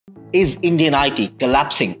Is Indian IT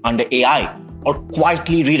collapsing under AI or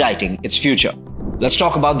quietly rewriting its future? Let's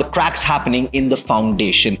talk about the cracks happening in the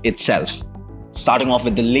foundation itself. Starting off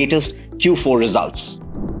with the latest Q4 results.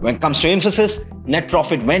 When it comes to Infosys, net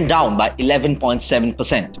profit went down by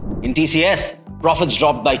 11.7%. In TCS, profits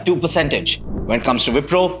dropped by 2%. When it comes to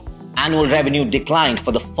Wipro, annual revenue declined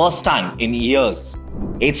for the first time in years.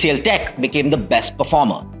 HCLTech became the best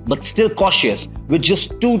performer, but still cautious with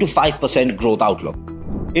just 2 to 5% growth outlook.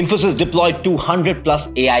 Infosys deployed 200 plus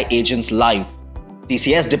AI agents live.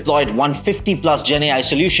 TCS deployed 150 plus GenAI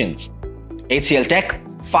solutions.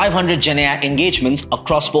 HCLTech, 500 GenAI engagements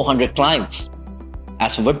across 400 clients.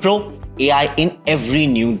 As for Wipro, AI in every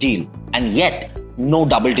new deal, and yet no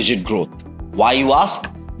double-digit growth. Why, you ask?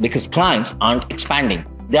 Because clients aren't expanding,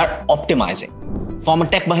 they are optimizing. Former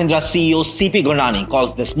Tech Mahindra CEO CP Gurnani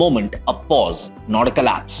calls this moment a pause, not a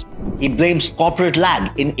collapse. He blames corporate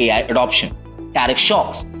lag in AI adoption, tariff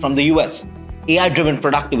shocks from the US, AI-driven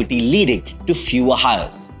productivity leading to fewer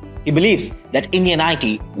hires. He believes that Indian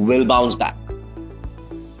IT will bounce back.